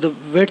 It is, the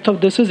width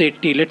of this is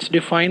 80. Let's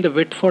define the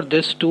width for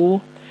this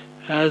too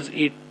as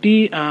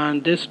 80,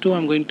 and this too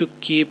I'm going to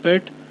keep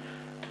it,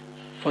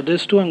 for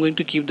this too I'm going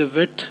to keep the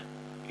width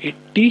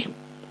 80.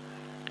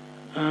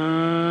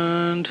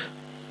 And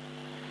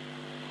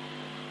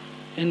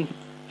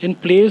in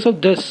place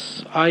of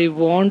this I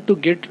want to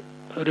get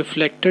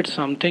reflected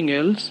something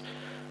else.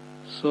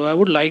 So I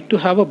would like to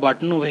have a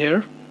button over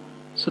here.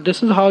 So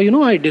this is how,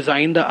 I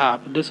designed the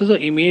app. This is the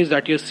image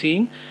that you're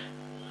seeing,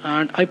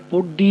 and I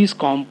put these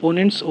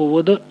components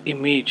over the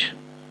image.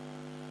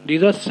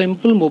 These are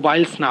simple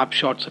mobile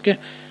snapshots. Okay,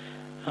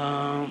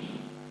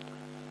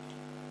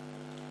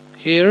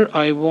 here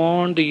I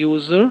want the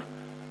user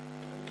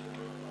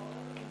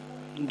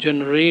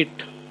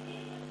generate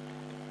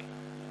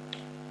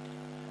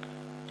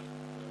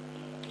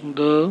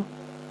the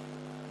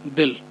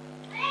bill.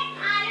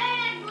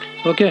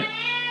 Okay,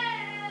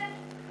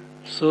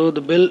 so the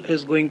bill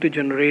is going to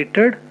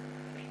generated.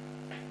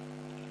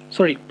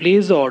 Sorry,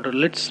 place the order.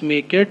 Let's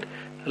make it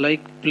like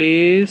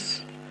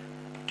place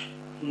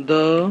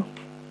the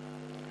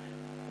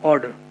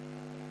order,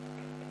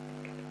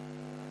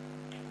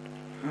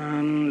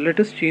 and let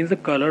us change the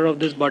color of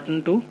this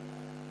button too.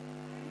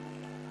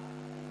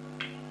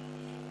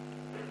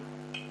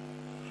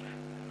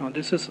 Now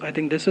this is, I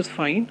think this is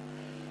fine.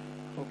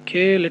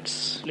 Okay,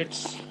 let's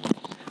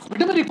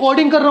बेटा मैं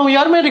recording कर रहा हूँ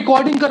यार, मैं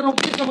recording कर रहा हूँ,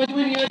 समझ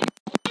में नहीं आ रही।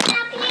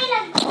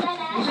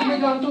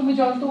 मैं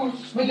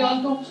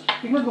जानता हूँ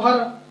एक मिनट बाहर,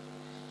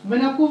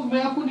 मैं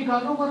आपको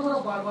निकाल रहा हूँ,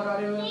 बार आ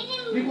रहे हो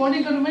यार।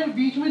 रिकॉर्डिंग करने में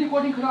बीच में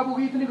रिकॉर्डिंग खराब हो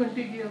गई, इतने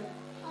घंटे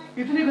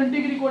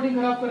की रिकॉर्डिंग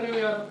खराब कर रहे हो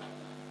यार।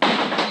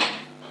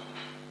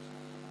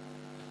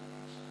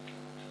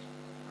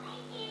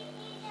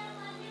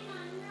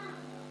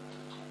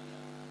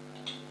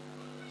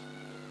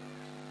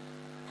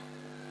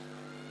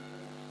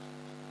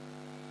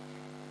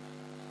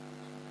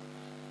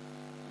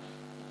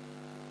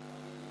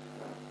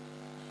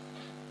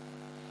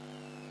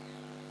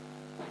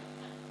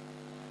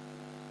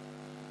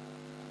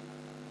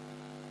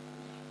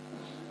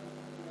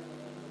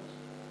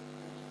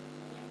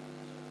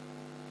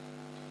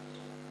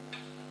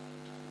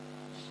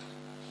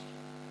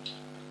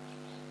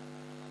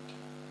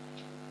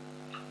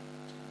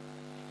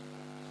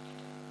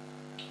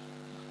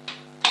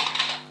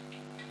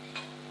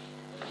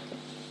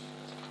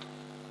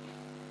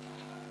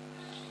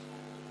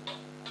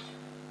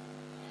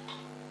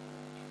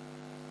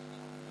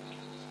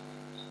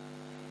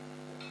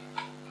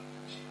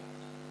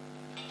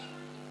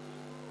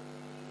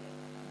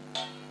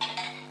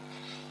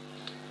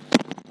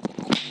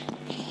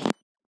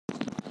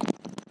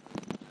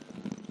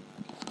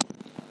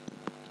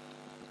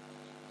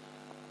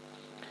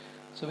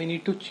 So we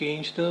need to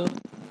change the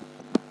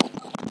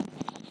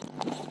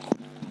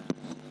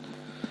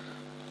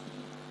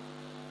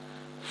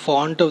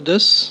font of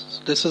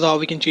this. This is how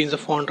we can change the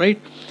font, right?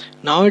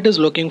 Now it is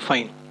looking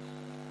fine.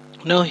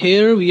 Now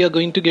here we are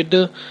going to get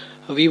the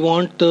we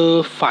want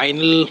the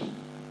final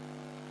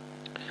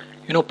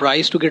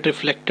price to get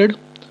reflected.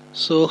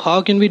 So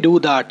how can we do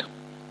that?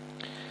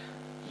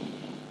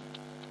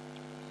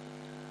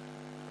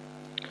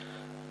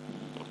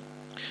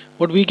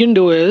 What we can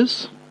do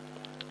is,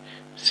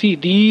 see,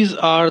 these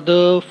are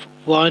the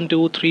 1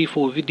 2 3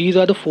 4, these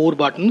are the 4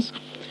 buttons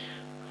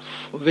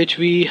which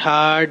we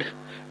had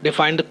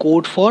defined the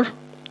code for.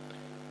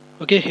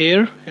 Okay,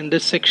 here in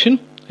this section,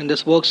 in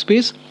this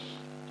workspace,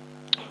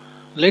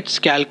 let's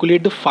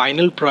calculate the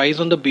final price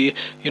on the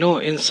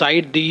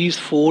inside these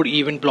 4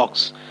 event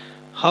blocks.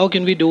 How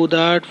can we do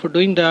that? For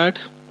doing that,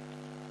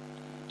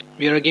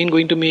 we are again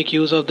going to make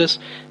use of this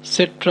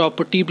set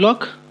property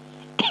block.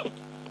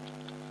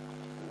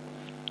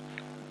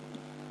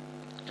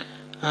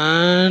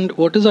 And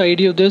what is the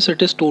ID of this?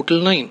 It is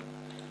total 9.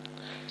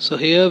 So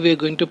here we are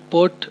going to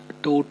put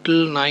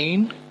total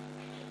 9.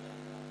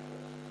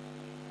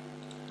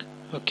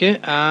 Okay,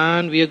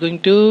 and we are going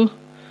to,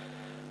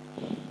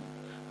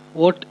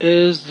 what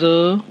is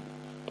the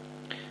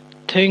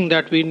thing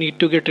that we need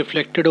to get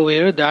reflected over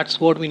here? That's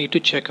what we need to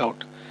check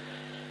out.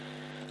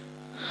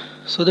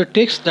 So the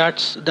text,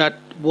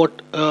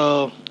 what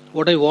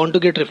I want to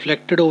get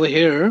reflected over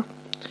here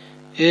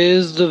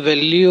is the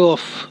value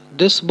of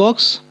this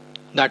box,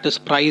 that is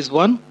price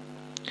 1.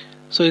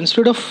 So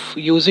instead of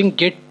using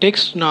get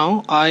text,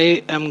 now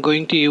I am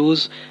going to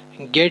use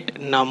get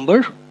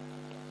number.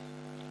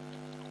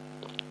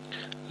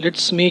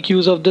 Let's make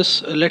use of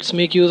this. Let's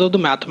make use of the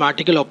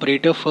mathematical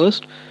operator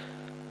first.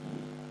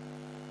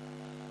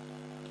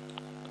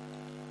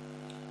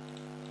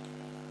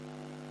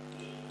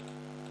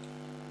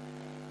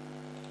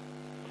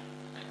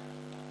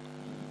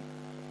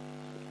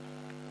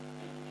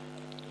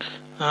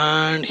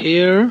 And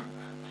here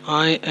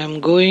I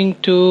am going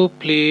to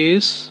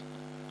place,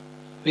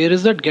 where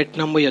is that get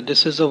number? Yeah,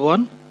 this is a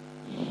 1.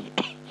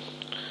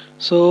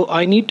 So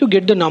I need to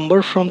get the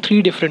number from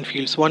 3 different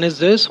fields. One is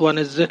this, one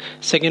is the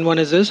second one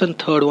is this, and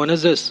third one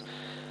is this.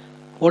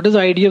 What is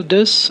the ID of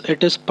this?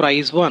 It is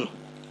price 1.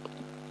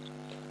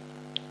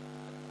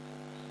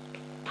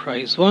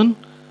 Price 1.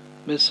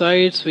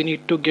 Besides, we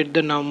need to get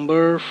the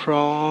number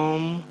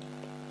from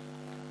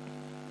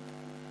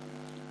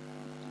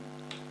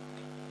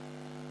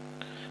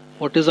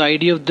what is the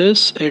ID of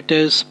this? It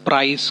is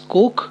price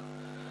Coke.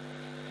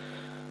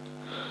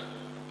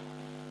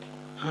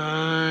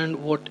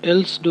 And what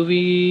else do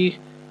we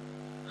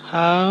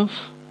have?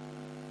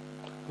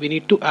 We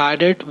need to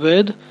add it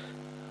with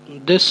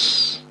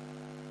this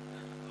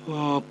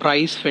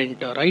price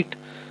Fanta, right?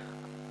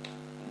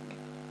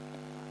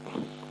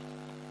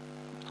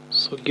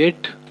 So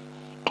get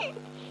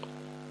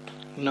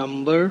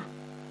number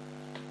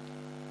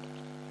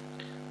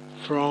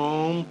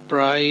from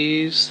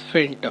price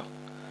Fanta.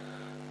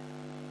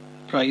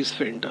 Price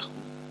Fanta.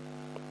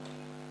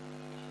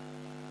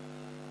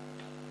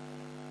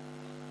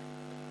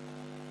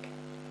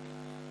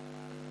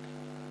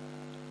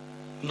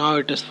 Now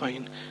it is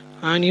fine.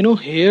 And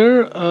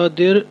here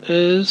there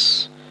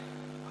is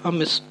a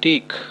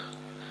mistake.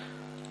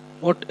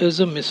 What is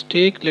a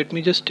mistake? Let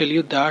me just tell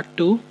you that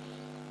too.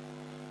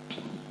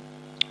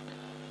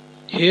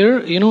 Here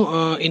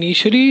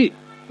initially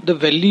the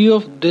value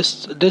of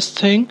this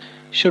thing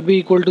should be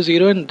equal to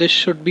 0, and this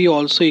should be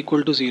also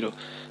equal to 0,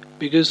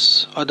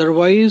 because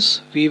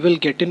otherwise we will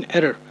get an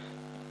error.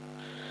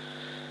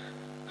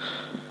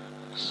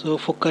 So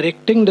for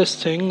correcting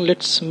this thing,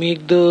 let's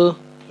make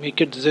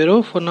it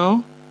 0 for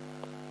now,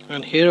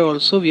 and here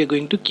also we are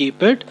going to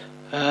keep it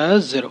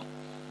as 0.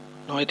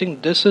 Now I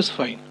think this is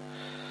fine,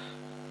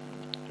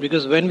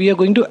 because when we are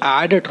going to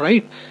add it,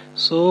 right,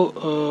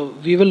 so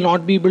we will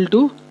not be able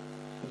to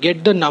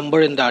get the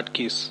number in that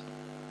case.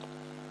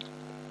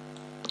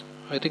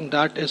 I think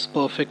that is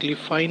perfectly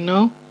fine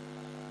now.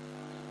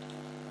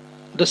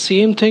 The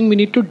same thing we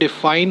need to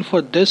define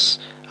for this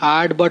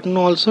add button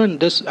also, and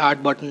this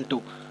add button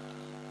too.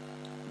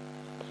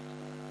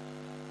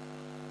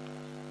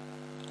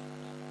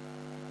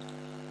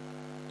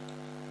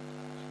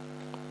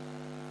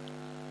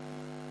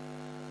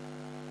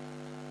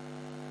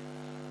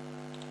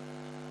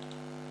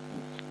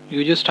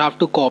 You just have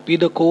to copy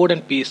the code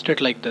and paste it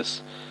like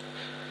this.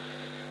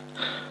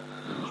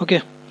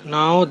 Okay,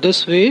 now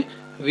this way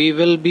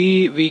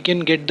we can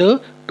get the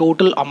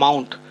total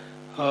amount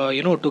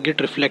to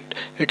get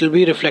it will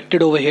be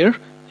reflected over here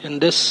in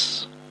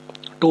this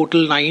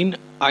total 9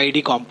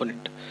 ID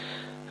component.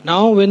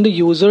 Now when the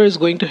user is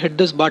going to hit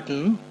this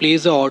button,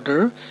 place the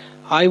order,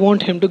 I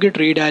want him to get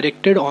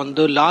redirected on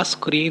the last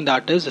screen,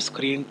 that is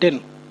screen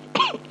 10.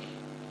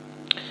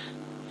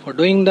 For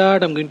doing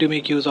that, I'm going to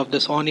make use of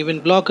this on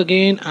event block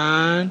again,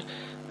 and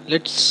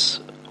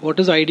what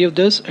is the ID of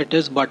this? It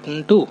is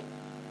button 2.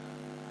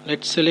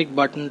 Let's select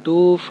button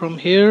 2 from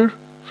here,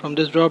 from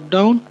this drop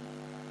down.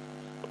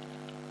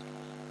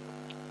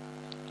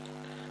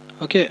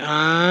 Okay,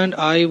 and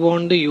I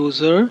want the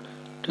user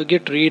to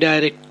get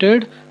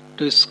redirected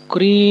to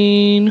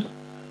screen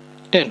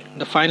 10,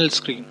 the final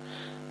screen.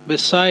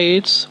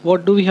 Besides,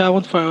 what do we have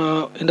on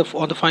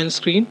the final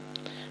screen?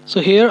 So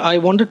here I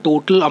want the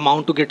total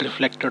amount to get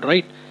reflected,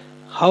 right?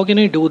 How can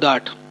I do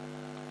that?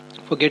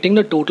 For getting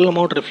the total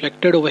amount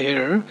reflected over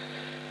here,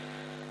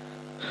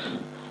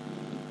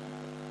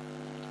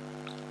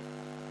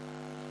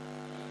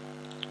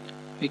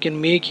 we can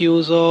make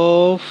use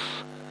of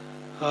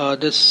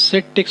this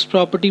set text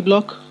property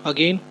block.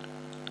 Again,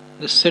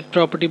 this set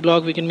property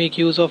block we can make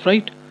use of,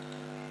 right?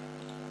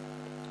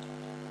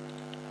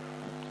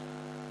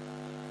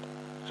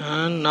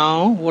 And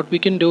now what we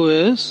can do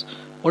is,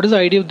 what is the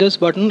ID of this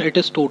button? It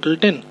is total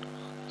 10.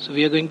 So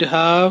we are going to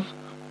have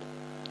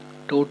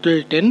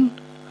total 10.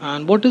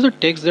 And what is the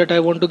text that I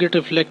want to get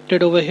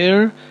reflected over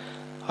here?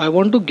 I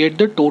want to get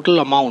the total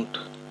amount.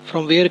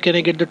 From where can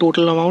I get the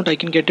total amount? I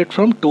can get it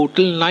from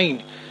total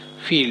 9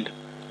 field.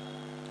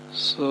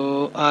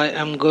 So I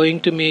am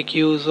going to make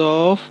use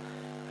of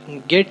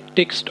get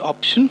text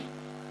option.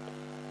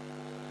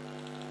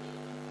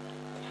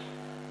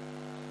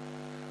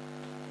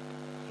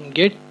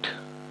 Get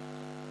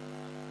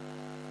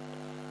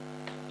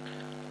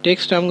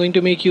text I'm going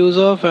to make use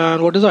of,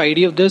 and what is the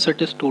ID of this?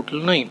 It is total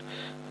 9.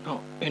 Now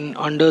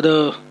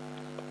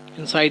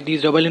inside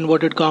these double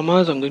inverted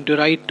commas I'm going to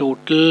write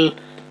total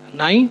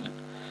 9,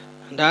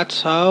 and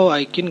that's how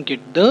I can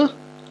get the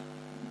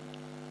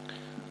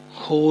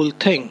whole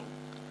thing.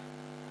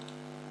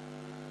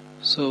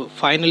 So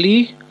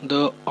finally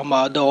the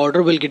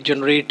order will get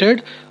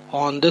generated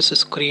on this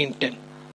screen 10.